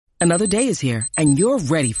Another day is here, and you're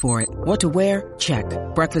ready for it. What to wear? Check.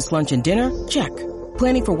 Breakfast, lunch, and dinner? Check.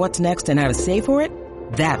 Planning for what's next and how to save for it?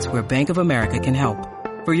 That's where Bank of America can help.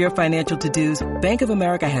 For your financial to-dos, Bank of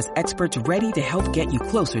America has experts ready to help get you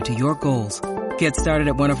closer to your goals. Get started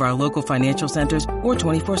at one of our local financial centers or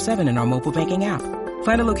 24/7 in our mobile banking app.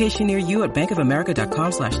 Find a location near you at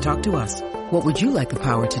bankofamerica.com/talktous. What would you like the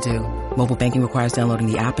power to do? Mobile banking requires downloading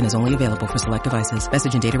the app and is only available for select devices.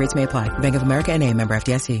 Message and data rates may apply. Bank of America N.A., member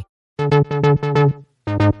FDIC.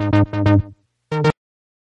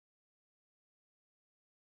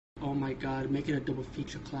 Oh my god, make it a double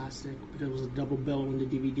feature classic because it was a double bill on the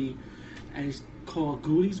DVD. And it's called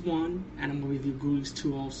Ghoulies 1, and I'm going to review Ghoulies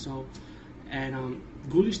 2 also. And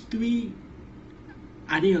Ghoulies 3,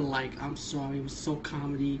 I didn't like. I'm sorry, it was so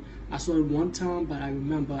comedy. I saw it one time, but I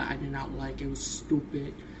remember I did not like it. It was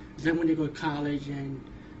stupid. Then when they go to college and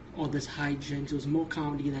all this hijinks, it was more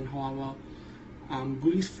comedy than horror.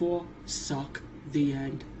 Ghoulies 4 suck. The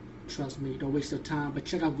end. Trust me, don't waste your time. But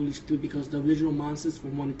check out Ghoulies 3 because the original monsters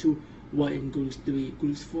from 1 and 2 were in Ghoulies 3.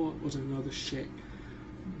 Ghoulies 4 was another shit.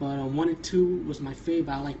 But 1 and 2 was my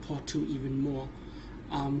favorite. I like part 2 even more.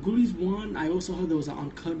 Ghoulies 1, I also heard there was an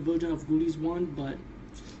uncut version of Ghoulies 1, but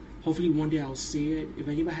hopefully one day I'll see it. If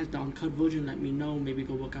anybody has the uncut version, let me know. Maybe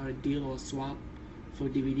go work out a deal or a swap for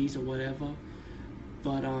DVDs or whatever.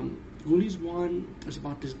 But Ghoulies 1 is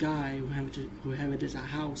about this guy who inherited a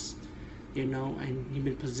house, you know, and he's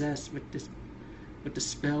been possessed with the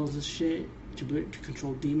spells and shit to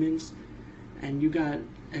control demons. And you got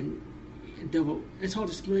devil. It's hard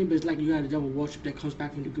to explain, but it's like you got a devil worship that comes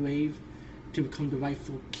back from the grave to become the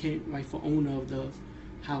rightful owner of the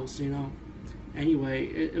house, you know. Anyway,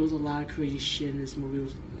 it was a lot of crazy shit in this movie. It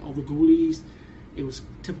was all the Ghoulies. It was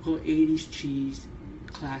typical 80s cheese,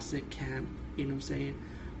 classic camp, you know what I'm saying?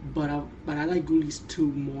 But I like Ghoulies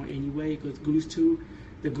 2 more anyway, because Ghoulies 2,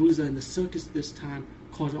 the Ghoulies are in the circus this time,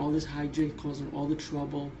 causing all this hijinks, causing all the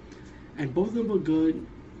trouble. And both of them were good.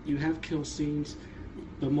 You have kill scenes,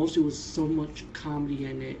 but mostly it was so much comedy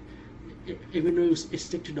in it. Even though it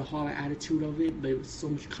stick to the horror attitude of it, but it was so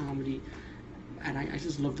much comedy. And I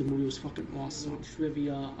just loved the movie. It was fucking awesome.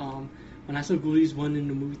 Trivia, when I saw Ghoulies 1 in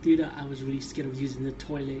the movie theater, I was really scared of using the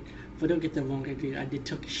toilet. But don't get that wrong, I did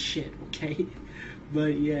took a shit, okay?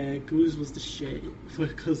 But yeah, Ghoulies was the shit when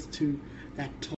it goes to that toilet.